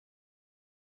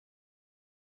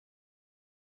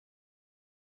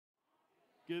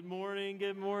Good morning,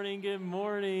 good morning, good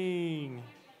morning.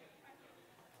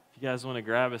 If you guys want to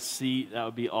grab a seat, that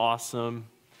would be awesome.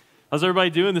 How's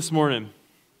everybody doing this morning?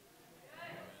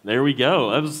 There we go.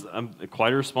 That was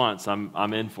quite a response.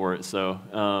 I'm in for it. So,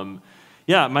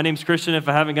 my name's Christian, if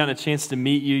I haven't gotten a chance to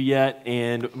meet you yet,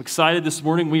 and I'm excited this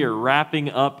morning. We are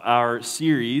wrapping up our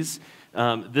series,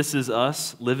 This Is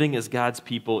Us, Living as God's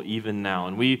People Even Now.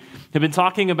 And we have been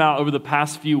talking about, over the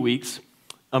past few weeks,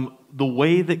 the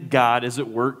way that God is at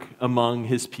work among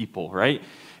his people, right?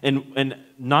 And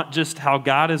not just how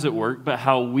God is at work, but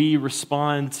how we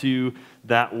respond to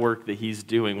that work that he's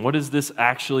doing. What does this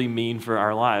actually mean for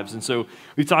our lives? And so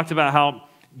we've talked about how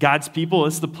God's people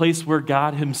is the place where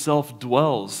God himself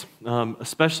dwells,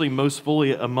 especially most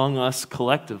fully among us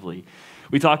collectively.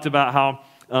 We talked about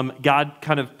how God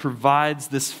kind of provides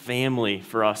this family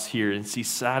for us here, and he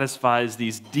satisfies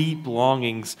these deep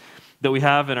longings that we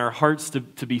have in our hearts to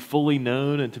be fully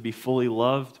known and to be fully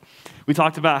loved. We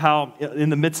talked about how in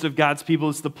the midst of God's people,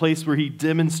 it's the place where he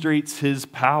demonstrates his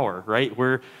power, right?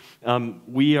 Where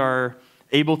we are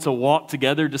able to walk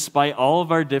together despite all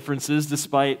of our differences,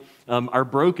 despite our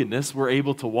brokenness. We're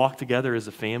able to walk together as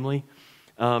a family,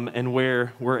 and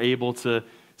where we're able to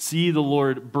see the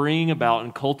Lord bring about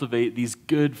and cultivate these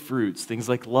good fruits, things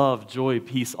like love, joy,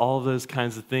 peace, all of those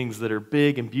kinds of things that are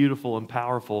big and beautiful and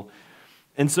powerful.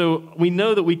 And so we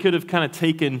know that we could have kind of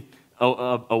taken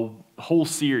a whole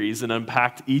series and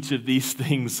unpacked each of these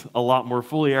things a lot more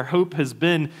fully. Our hope has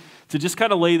been to just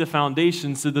kind of lay the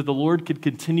foundation so that the Lord could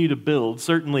continue to build,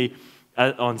 certainly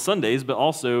on Sundays, but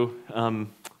also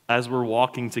as we're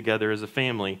walking together as a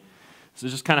family. So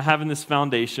just kind of having this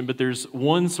foundation, but there's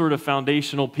one sort of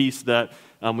foundational piece that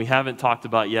we haven't talked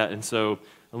about yet. And so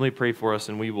let me pray for us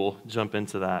and we will jump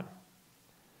into that.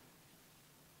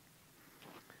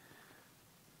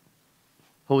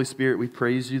 Holy Spirit, we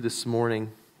praise you this morning.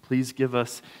 Please give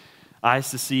us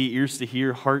eyes to see, ears to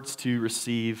hear, hearts to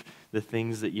receive the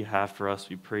things that you have for us.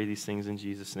 We pray these things in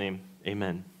Jesus' name.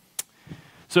 Amen.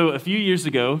 So a few years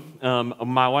ago,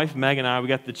 my wife Meg and I, we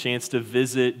got the chance to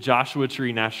visit Joshua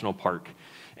Tree National Park.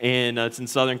 And it's in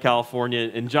Southern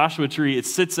California. And Joshua Tree, it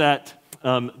sits at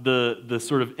the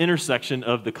sort of intersection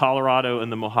of the Colorado and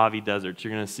the Mojave Deserts.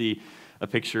 You're going to see a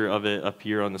picture of it up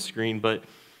here on the screen. But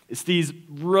it's these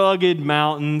rugged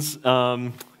mountains,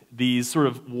 these sort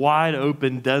of wide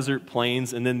open desert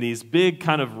plains, and then these big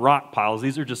kind of rock piles.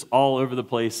 These are just all over the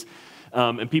place,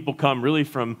 and people come really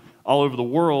from all over the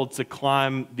world to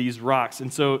climb these rocks.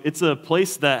 And so it's a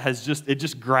place that has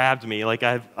just grabbed me. Like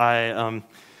it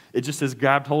just has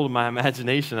grabbed hold of my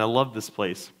imagination. I love this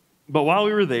place. But while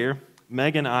we were there,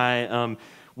 Meg and I,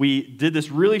 we did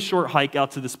this really short hike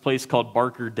out to this place called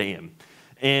Barker Dam.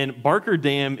 And Barker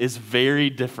Dam is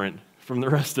very different from the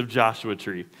rest of Joshua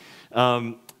Tree.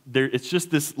 It's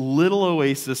just this little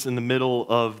oasis in the middle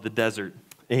of the desert.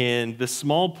 And this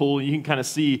small pool, you can kind of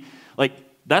see, like,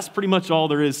 that's pretty much all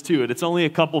there is to it. It's only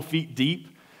a couple feet deep,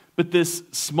 but this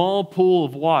small pool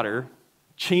of water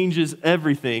changes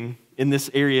everything in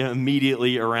this area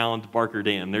immediately around Barker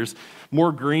Dam. There's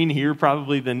more green here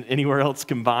probably than anywhere else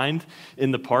combined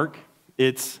in the park.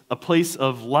 It's a place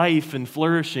of life and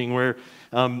flourishing where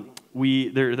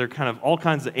there are kind of all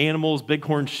kinds of animals,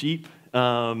 bighorn sheep. There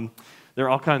are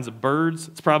all kinds of birds.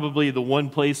 It's probably the one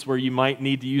place where you might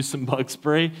need to use some bug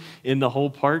spray in the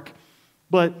whole park.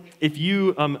 But if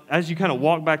you, as you kind of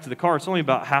walk back to the car, it's only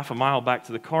about half a mile back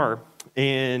to the car.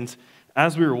 And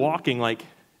as we were walking, like,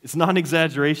 it's not an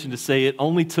exaggeration to say it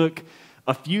only took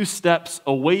a few steps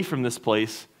away from this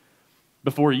place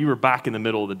before you were back in the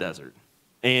middle of the desert.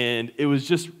 And it was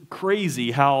just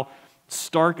crazy how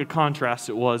stark a contrast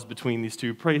it was between these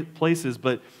two places,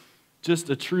 but just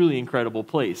a truly incredible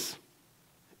place.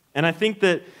 And I think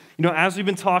that, as we've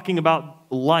been talking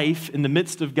about life in the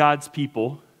midst of God's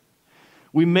people,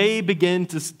 we may begin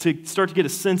to start to get a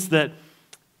sense that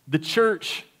the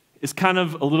church is kind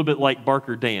of a little bit like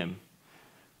Barker Dam,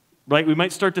 right? We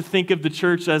might start to think of the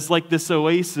church as like this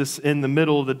oasis in the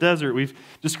middle of the desert. We've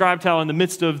described how in the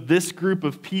midst of this group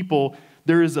of people,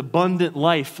 there is abundant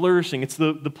life flourishing. It's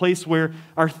the place where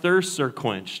our thirsts are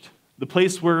quenched, the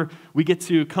place where we get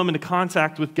to come into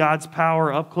contact with God's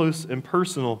power up close and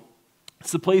personal.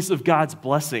 It's the place of God's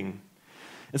blessing.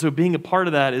 And so being a part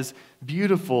of that is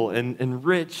beautiful and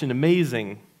rich and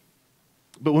amazing.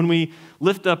 But when we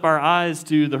lift up our eyes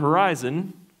to the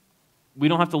horizon, we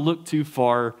don't have to look too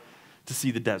far to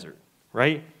see the desert,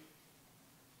 right?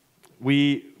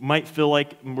 We might feel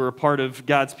like we're a part of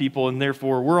God's people and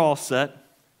therefore we're all set,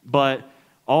 but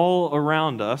all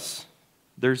around us,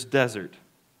 there's desert.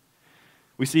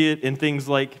 We see it in things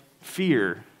like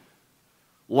fear,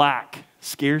 lack,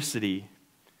 scarcity,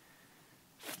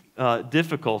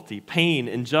 difficulty, pain,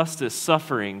 injustice,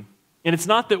 suffering. And it's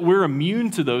not that we're immune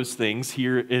to those things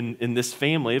here in this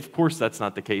family. Of course, that's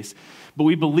not the case. But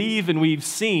we believe and we've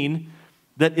seen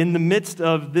that in the midst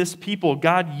of this people,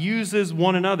 God uses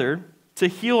one another to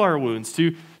heal our wounds,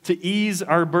 to ease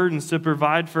our burdens, to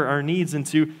provide for our needs, and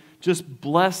to just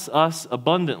bless us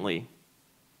abundantly.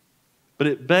 But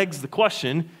it begs the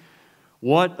question,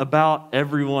 what about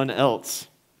everyone else?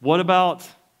 What about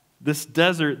this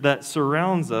desert that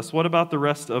surrounds us? What about the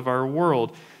rest of our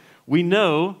world? We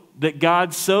know that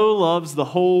God so loves the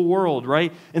whole world,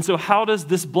 right? And so how does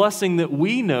this blessing that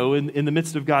we know in the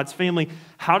midst of God's family,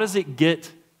 how does it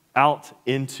get out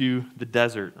into the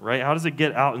desert, right? How does it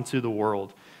get out into the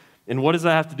world? And what does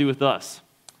that have to do with us?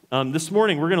 This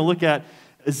morning, we're going to look at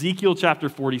Ezekiel chapter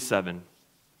 47.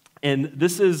 And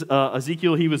this is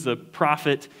Ezekiel. He was a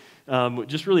prophet,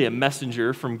 just really a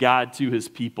messenger from God to his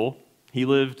people. He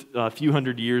lived a few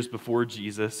hundred years before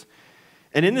Jesus.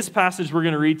 And in this passage we're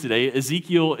going to read today,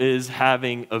 Ezekiel is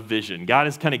having a vision. God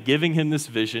is kind of giving him this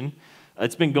vision.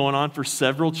 It's been going on for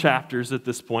several chapters at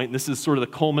this point. This is sort of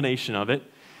the culmination of it.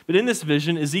 But in this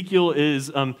vision, Ezekiel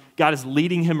God is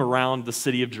leading him around the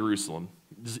city of Jerusalem.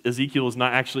 Ezekiel is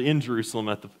not actually in Jerusalem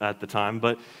at the time,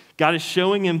 but God is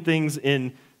showing him things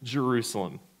in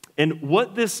Jerusalem. And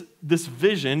what this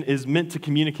vision is meant to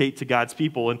communicate to God's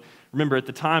people, and remember at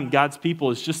the time, God's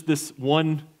people is just this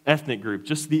one ethnic group,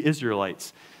 just the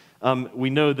Israelites.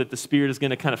 We know that the Spirit is going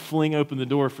to kind of fling open the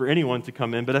door for anyone to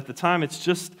come in, but at the time, it's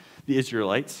just the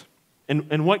Israelites.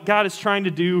 And what God is trying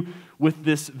to do with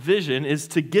this vision is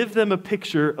to give them a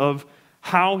picture of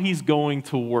how he's going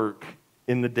to work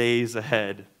in the days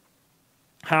ahead,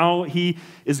 how he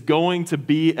is going to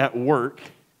be at work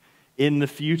in the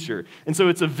future. And so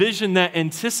it's a vision that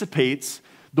anticipates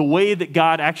the way that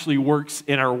God actually works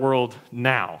in our world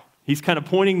now. He's kind of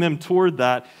pointing them toward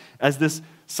that as this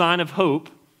sign of hope,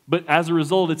 but as a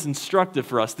result, it's instructive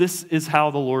for us. This is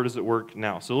how the Lord is at work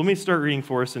now. So let me start reading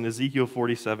for us in Ezekiel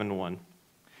 47:1. It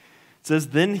says,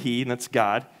 "Then he," and that's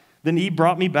God, "then he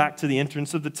brought me back to the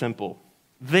entrance of the temple.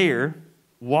 There,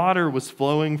 water was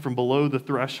flowing from below the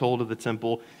threshold of the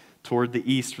temple toward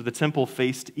the east, for the temple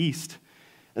faced east.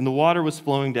 And the water was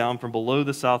flowing down from below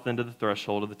the south end of the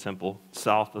threshold of the temple,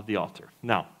 south of the altar."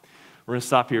 Now, we're going to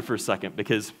stop here for a second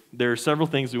because there are several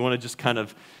things we want to just kind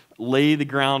of lay the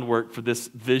groundwork for this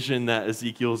vision that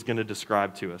Ezekiel is going to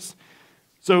describe to us.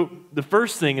 So the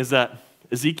first thing is that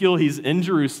Ezekiel, he's in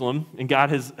Jerusalem, and God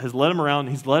has led him around.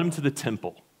 He's led him to the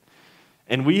temple.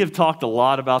 And we have talked a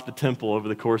lot about the temple over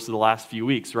the course of the last few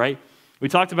weeks, right? We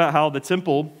talked about how the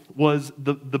temple was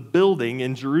the building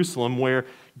in Jerusalem where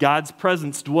God's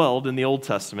presence dwelled in the Old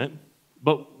Testament.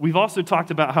 But we've also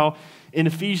talked about how in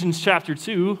Ephesians chapter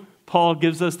 2, Paul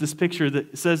gives us this picture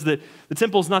that says that the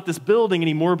temple is not this building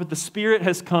anymore, but the Spirit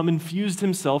has come and fused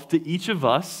himself to each of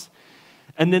us.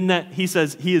 And then that he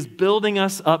says he is building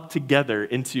us up together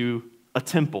into a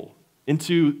temple,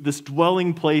 into this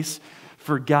dwelling place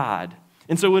for God.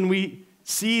 And so when we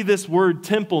see this word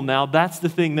temple now, that's the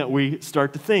thing that we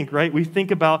start to think, right? We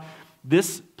think about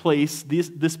this place,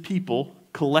 this people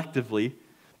collectively,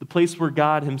 the place where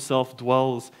God himself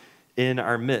dwells in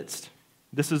our midst.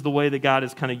 This is the way that God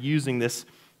is kind of using this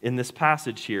in this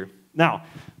passage here. Now,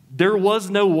 there was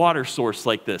no water source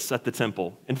like this at the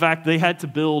temple. In fact, they had to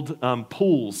build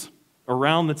pools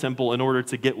around the temple in order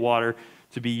to get water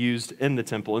to be used in the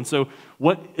temple. And so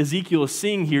what Ezekiel is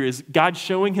seeing here is God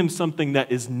showing him something that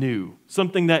is new,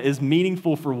 something that is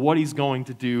meaningful for what he's going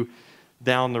to do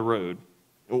down the road.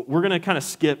 We're going to kind of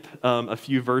skip a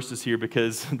few verses here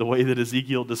because the way that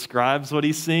Ezekiel describes what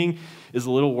he's seeing is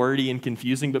a little wordy and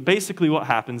confusing. But basically what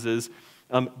happens is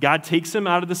God takes him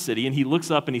out of the city, and he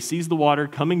looks up and he sees the water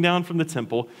coming down from the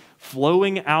temple,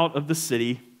 flowing out of the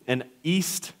city and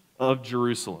east of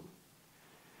Jerusalem.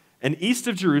 And east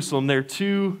of Jerusalem, there are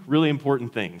two really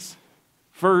important things.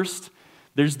 First,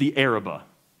 there's the Arabah,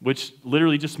 which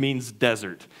literally just means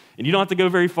desert. And you don't have to go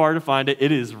very far to find it.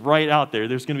 It is right out there.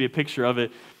 There's going to be a picture of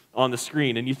it on the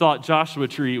screen. And you thought Joshua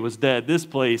Tree was dead. This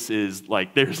place is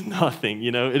like, there's nothing,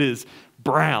 it is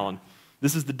brown.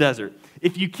 This is the desert.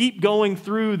 If you keep going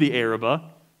through the Arabah,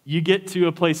 you get to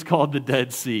a place called the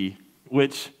Dead Sea,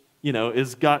 which,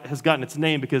 has gotten its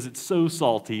name because it's so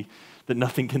salty that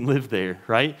nothing can live there,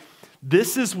 right?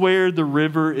 This is where the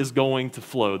river is going to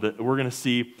flow that we're going to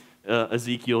see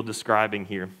Ezekiel describing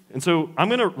here. And so I'm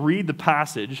going to read the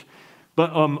passage,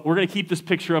 but we're going to keep this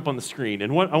picture up on the screen.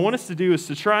 And what I want us to do is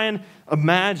to try and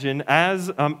imagine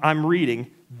as I'm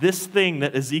reading this thing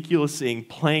that Ezekiel is seeing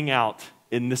playing out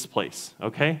in this place,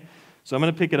 okay? So I'm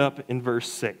going to pick it up in verse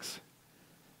 6.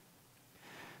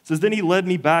 It says, "Then he led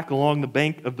me back along the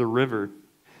bank of the river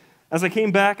As I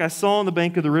came back, I saw on the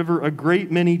bank of the river a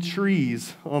great many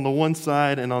trees on the one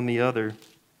side and on the other.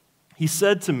 He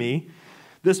said to me,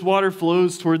 this water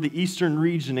flows toward the eastern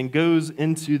region and goes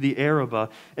into the Arabah.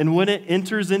 And when it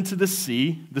enters into the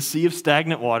sea of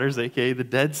stagnant waters, aka the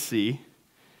Dead Sea,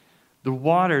 the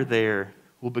water there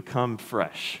will become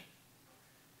fresh.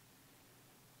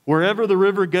 Wherever the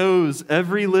river goes,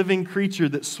 every living creature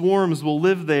that swarms will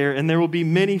live there, and there will be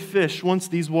many fish once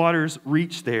these waters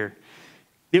reach there.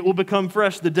 It will become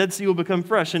fresh, the Dead Sea will become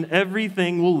fresh, and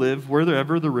everything will live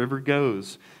wherever the river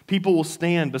goes. People will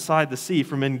stand beside the sea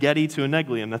from En-Gedi to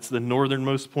Eneglaim. That's the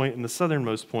northernmost point and the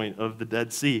southernmost point of the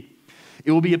Dead Sea.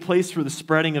 It will be a place for the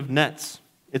spreading of nets.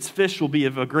 Its fish will be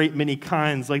of a great many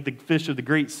kinds, like the fish of the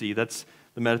Great Sea. That's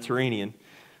the Mediterranean.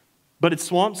 But its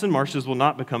swamps and marshes will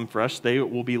not become fresh. They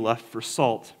will be left for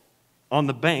salt. On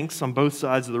the banks, on both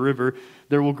sides of the river,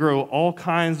 there will grow all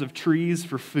kinds of trees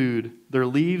for food. Their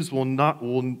leaves will not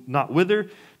wither,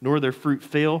 nor their fruit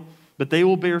fail, but they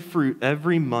will bear fruit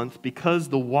every month because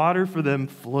the water for them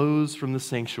flows from the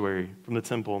sanctuary, from the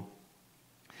temple.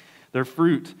 Their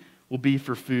fruit will be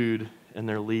for food, and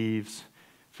their leaves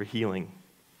for healing.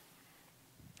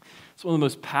 It's one of the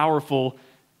most powerful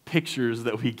pictures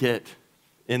that we get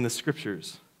in the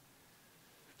Scriptures.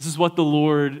 This is what the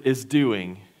Lord is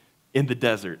doing in the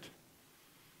desert.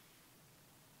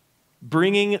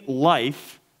 Bringing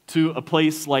life to a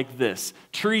place like this.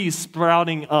 Trees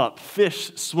sprouting up,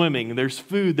 fish swimming, there's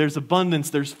food, there's abundance,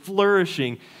 there's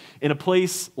flourishing in a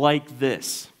place like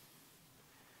this.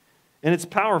 And it's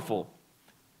powerful.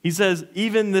 He says,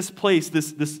 even this place,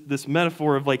 this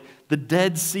metaphor of like the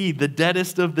Dead Sea, the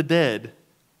deadest of the dead,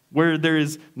 where there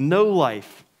is no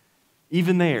life,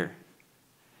 even there,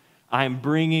 I am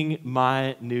bringing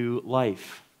my new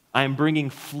life. I am bringing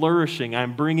flourishing. I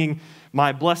am bringing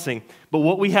my blessing. But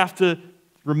what we have to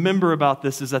remember about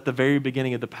this is at the very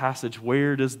beginning of the passage,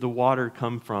 where does the water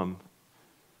come from?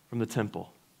 From the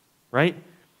temple, right?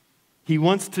 He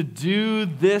wants to do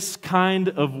this kind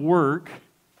of work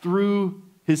through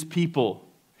his people,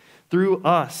 through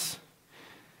us.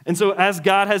 And so as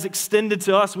God has extended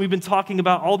to us, we've been talking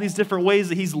about all these different ways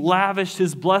that he's lavished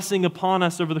his blessing upon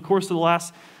us over the course of the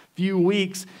last few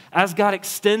weeks. As God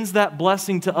extends that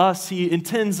blessing to us, he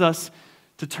intends us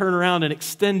to turn around and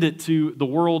extend it to the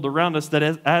world around us, that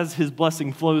as his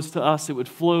blessing flows to us, it would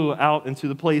flow out into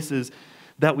the places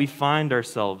that we find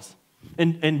ourselves.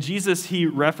 And Jesus, he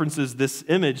references this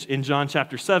image in John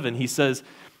chapter 7. He says,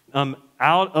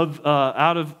 out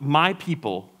of my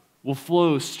people will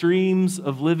flow streams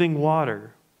of living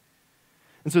water.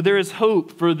 And so there is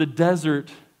hope for the desert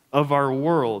of our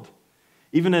world.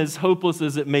 Even as hopeless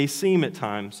as it may seem at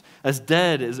times, as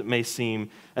dead as it may seem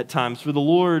at times, for the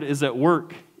Lord is at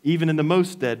work even in the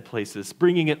most dead places,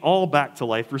 bringing it all back to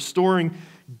life, restoring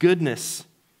goodness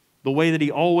the way that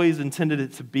he always intended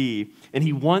it to be. And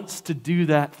he wants to do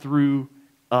that through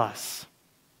us.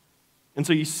 And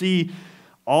so you see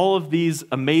all of these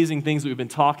amazing things that we've been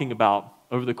talking about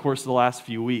over the course of the last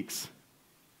few weeks.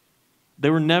 They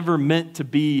were never meant to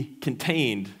be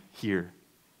contained here.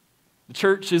 The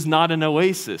church is not an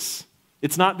oasis.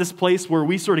 It's not this place where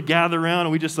we sort of gather around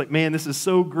and we just like, man, this is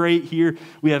so great here.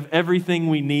 We have everything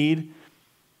we need.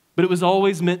 But it was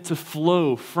always meant to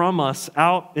flow from us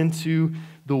out into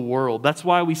the world. That's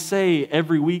why we say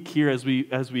every week here as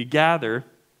we gather,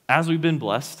 as we've been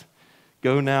blessed,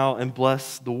 go now and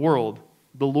bless the world.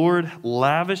 The Lord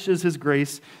lavishes his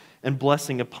grace and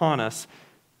blessing upon us,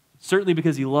 certainly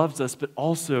because he loves us, but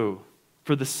also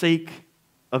for the sake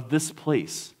of this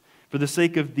place, for the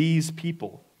sake of these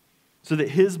people, so that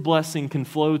his blessing can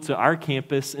flow to our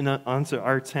campus and onto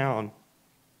our town,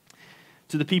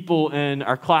 to the people in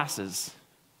our classes,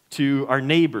 to our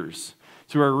neighbors,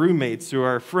 to our roommates, to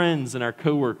our friends and our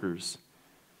coworkers.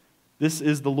 This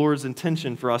is the Lord's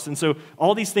intention for us. And so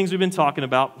all these things we've been talking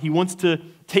about, he wants to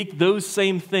take those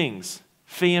same things,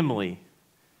 family,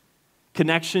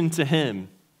 connection to him,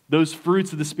 those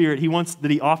fruits of the Spirit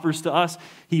that he offers to us,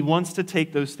 he wants to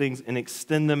take those things and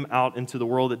extend them out into the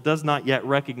world that does not yet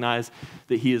recognize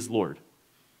that he is Lord.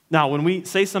 Now, when we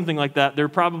say something like that, there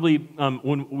probably,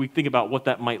 when we think about what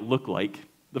that might look like,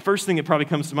 the first thing that probably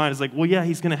comes to mind is like, well, yeah,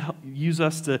 he's going to use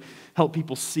us to help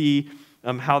people see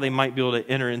how they might be able to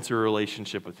enter into a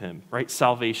relationship with him, right?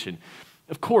 Salvation.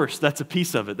 Of course, that's a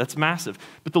piece of it. That's massive.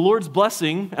 But the Lord's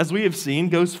blessing, as we have seen,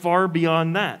 goes far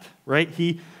beyond that, right?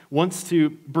 He wants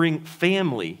to bring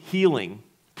family, healing,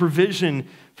 provision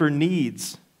for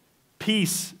needs,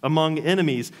 peace among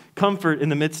enemies, comfort in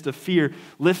the midst of fear,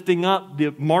 lifting up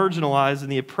the marginalized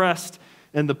and the oppressed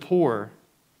and the poor.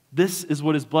 This is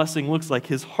what his blessing looks like.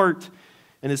 His heart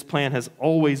and his plan has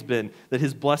always been that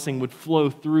his blessing would flow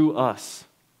through us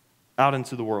out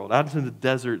into the world, out into the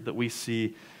desert that we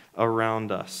see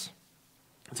around us.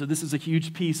 So this is a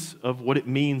huge piece of what it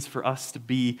means for us to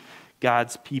be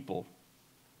God's people.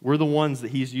 We're the ones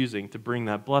that he's using to bring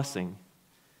that blessing.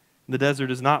 The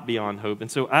desert is not beyond hope. And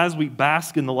so as we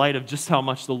bask in the light of just how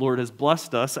much the Lord has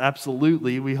blessed us,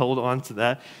 absolutely, we hold on to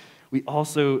that. We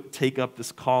also take up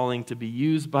this calling to be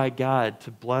used by God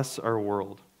to bless our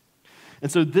world.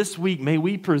 And so this week, may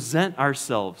we present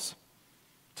ourselves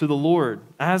to the Lord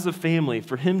as a family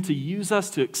for him to use us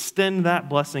to extend that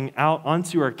blessing out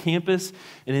onto our campus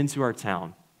and into our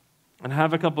town. And I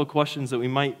have a couple of questions that we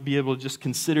might be able to just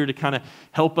consider to kind of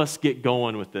help us get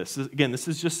going with this. Again, this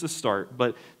is just a start,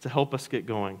 but to help us get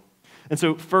going. And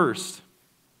so first,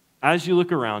 as you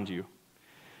look around you,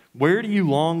 where do you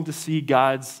long to see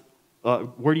God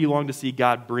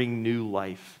bring new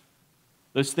life?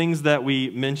 Those things that we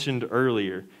mentioned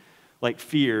earlier, like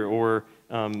fear or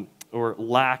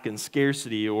lack and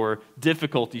scarcity or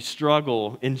difficulty,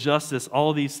 struggle, injustice,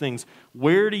 all these things.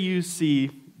 Where do you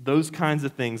see those kinds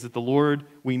of things that the Lord,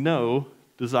 we know,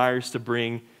 desires to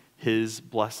bring his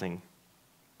blessing?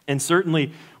 And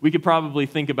certainly, we could probably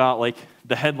think about like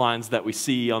the headlines that we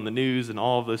see on the news and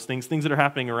all of those things that are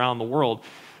happening around the world.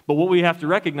 But what we have to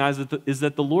recognize is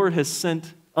that the Lord has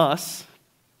sent us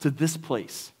to this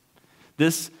place.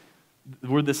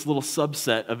 We're this little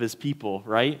subset of his people,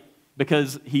 right?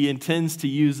 Because he intends to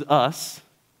use us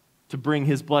to bring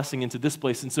his blessing into this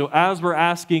place. And so as we're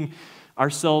asking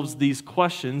ourselves these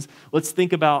questions, let's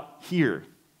think about here,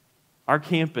 our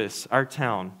campus, our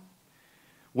town.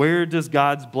 Where does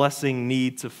God's blessing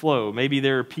need to flow? Maybe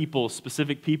there are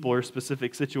specific people or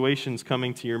specific situations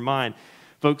coming to your mind.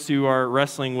 Folks who are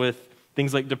wrestling with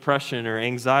things like depression or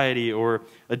anxiety or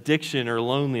addiction or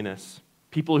loneliness.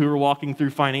 People who are walking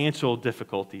through financial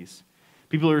difficulties.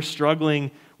 People who are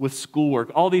struggling with schoolwork.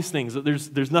 All these things.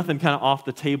 There's nothing kind of off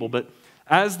the table. But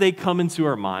as they come into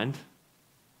our mind,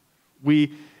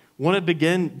 we want to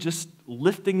begin just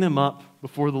lifting them up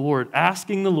before the Lord,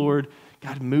 asking the Lord,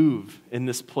 God, move in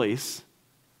this place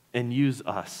and use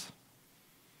us.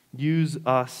 Use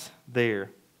us there.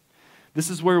 This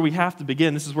is where we have to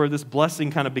begin. This is where this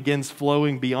blessing kind of begins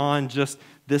flowing beyond just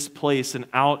this place and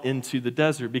out into the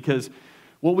desert. Because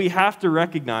what we have to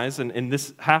recognize, and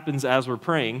this happens as we're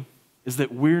praying, is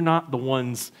that we're not the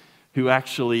ones who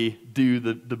actually do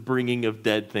the bringing of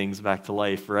dead things back to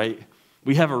life, right?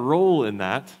 We have a role in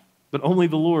that, but only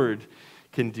the Lord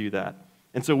can do that.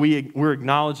 And so we're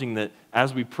acknowledging that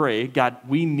as we pray, God,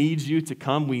 we need you to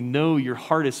come. We know your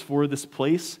heart is for this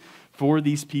place, for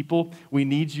these people. We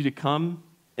need you to come,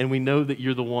 and we know that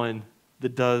you're the one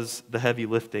that does the heavy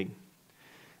lifting.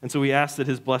 And so we ask that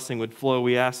his blessing would flow.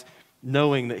 We ask,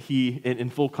 knowing that he, in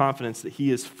full confidence, that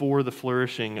he is for the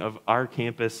flourishing of our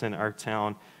campus and our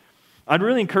town. I'd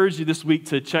really encourage you this week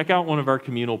to check out one of our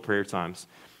communal prayer times.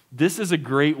 This is a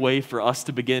great way for us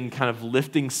to begin kind of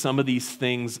lifting some of these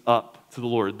things up to the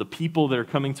Lord. The people that are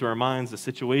coming to our minds, the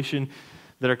situation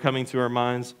that are coming to our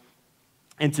minds,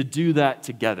 and to do that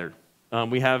together.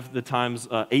 We have the times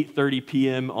 8:30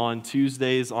 p.m. on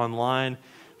Tuesdays online,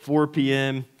 4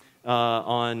 p.m.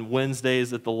 On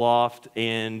Wednesdays at the Loft,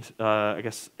 and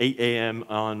 8 a.m.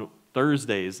 on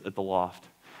Thursdays at the Loft.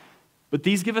 But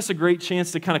these give us a great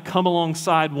chance to kind of come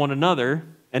alongside one another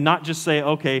and not just say,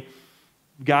 okay,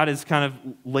 God has kind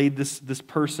of laid this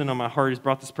person on my heart, he's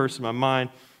brought this person to my mind,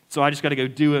 so I just got to go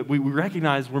do it. We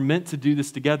recognize we're meant to do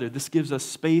this together. This gives us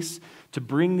space to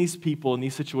bring these people in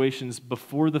these situations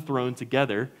before the throne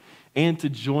together and to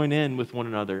join in with one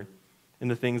another in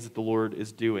the things that the Lord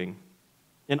is doing.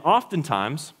 And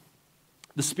oftentimes,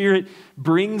 the Spirit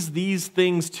brings these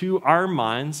things to our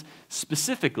minds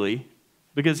specifically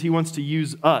because he wants to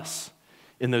use us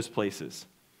in those places.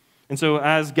 And so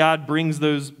as God brings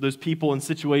those people and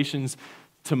situations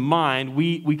to mind,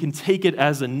 we can take it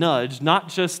as a nudge, not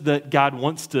just that God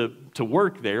wants to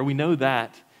work there, we know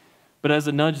that, but as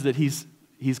a nudge that he's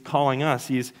calling us.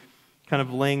 He's kind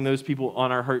of laying those people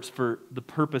on our hearts for the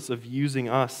purpose of using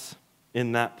us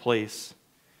in that place.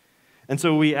 And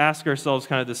so we ask ourselves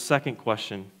kind of the second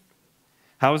question.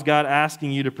 How is God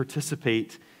asking you to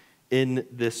participate in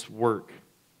this work?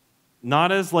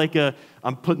 Not as like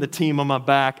I'm putting the team on my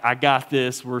back, I got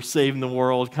this, we're saving the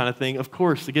world kind of thing. Of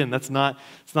course, again, it's not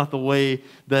the way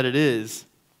that it is.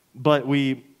 But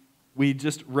we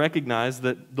just recognize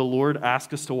that the Lord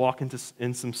asks us to walk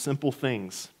in some simple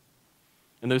things.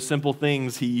 And those simple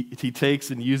things he takes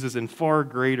and uses in far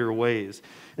greater ways.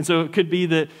 And so it could be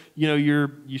that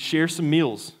you share some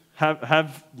meals,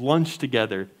 have lunch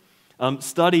together,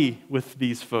 study with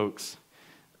these folks,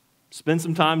 spend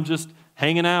some time just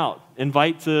hanging out,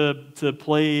 invite to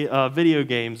play video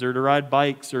games or to ride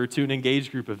bikes or to an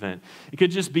engaged group event. It could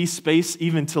just be space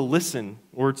even to listen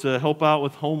or to help out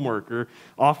with homework or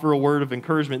offer a word of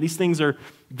encouragement. These things are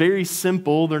very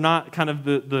simple. They're not kind of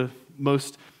the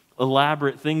most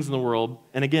elaborate things in the world.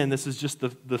 And again, this is just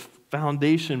the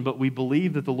foundation, but we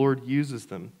believe that the Lord uses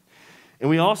them. And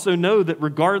we also know that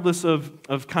regardless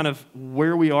of kind of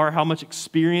where we are, how much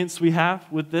experience we have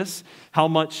with this, how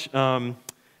much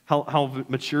how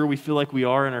mature we feel like we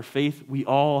are in our faith, we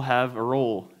all have a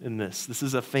role in this. This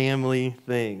is a family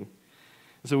thing.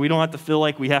 So we don't have to feel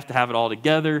like we have to have it all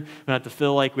together. We don't have to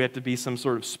feel like we have to be some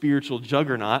sort of spiritual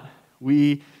juggernaut.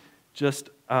 We just,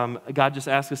 God just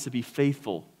asks us to be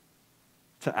faithful,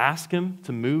 to ask Him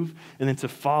to move, and then to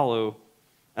follow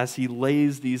as He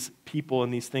lays these people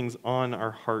and these things on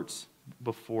our hearts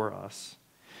before us.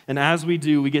 And as we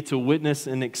do, we get to witness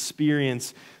and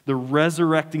experience the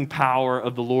resurrecting power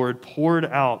of the Lord poured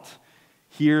out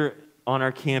here on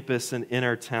our campus and in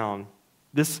our town.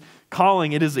 This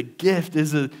calling, it is a gift, it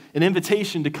is an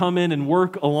invitation to come in and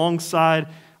work alongside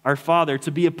our Father,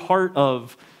 to be a part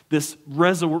of this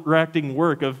resurrecting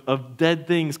work of dead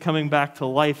things coming back to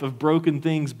life, of broken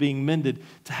things being mended,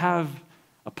 to have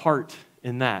a part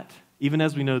in that. Even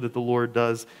as we know that the Lord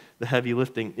does the heavy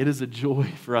lifting, it is a joy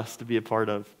for us to be a part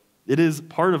of. It is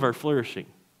part of our flourishing.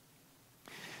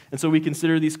 And so we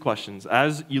consider these questions.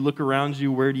 As you look around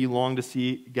you, where do you long to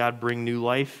see God bring new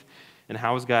life? And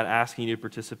how is God asking you to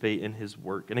participate in His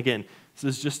work? And again, this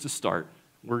is just a start.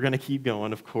 We're going to keep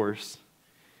going, of course.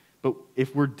 But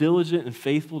if we're diligent and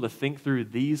faithful to think through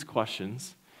these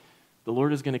questions, the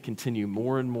Lord is going to continue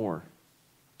more and more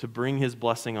to bring His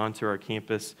blessing onto our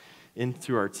campus,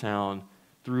 into our town,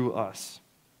 through us.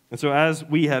 And so as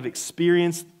we have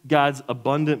experienced God's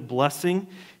abundant blessing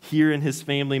here in His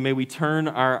family, may we turn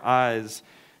our eyes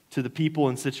to the people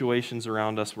and situations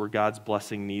around us where God's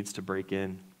blessing needs to break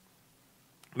in.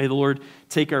 May the Lord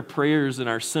take our prayers and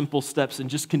our simple steps and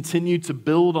just continue to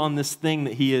build on this thing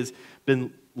that He has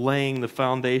been laying the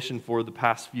foundation for the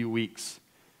past few weeks.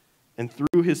 And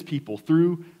through His people,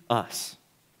 through us,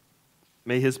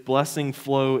 may His blessing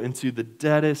flow into the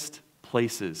deadest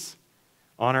places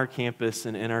on our campus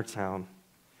and in our town,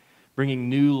 bringing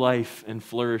new life and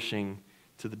flourishing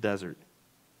to the desert.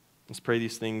 Let's pray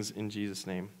these things in Jesus'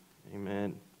 name.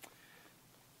 Amen.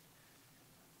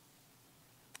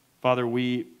 Father,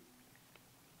 we're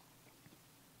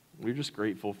just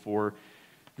grateful for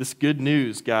this good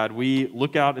news, God. We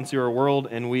look out into our world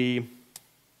and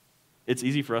it's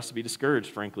easy for us to be discouraged,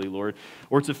 frankly, Lord,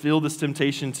 or to feel this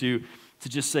temptation to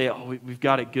just say, oh, we've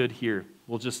got it good here.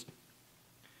 We'll just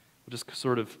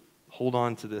sort of hold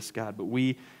on to this, God. But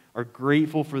we are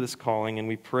grateful for this calling, and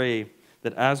we pray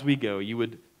that as we go, you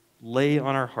would lay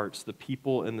on our hearts the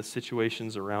people and the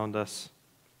situations around us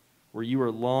where you are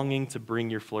longing to bring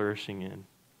your flourishing in.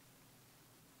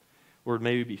 Lord,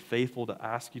 may we be faithful to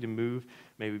ask you to move.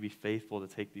 May we be faithful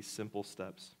to take these simple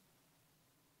steps.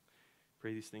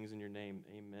 Pray these things in your name.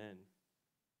 Amen.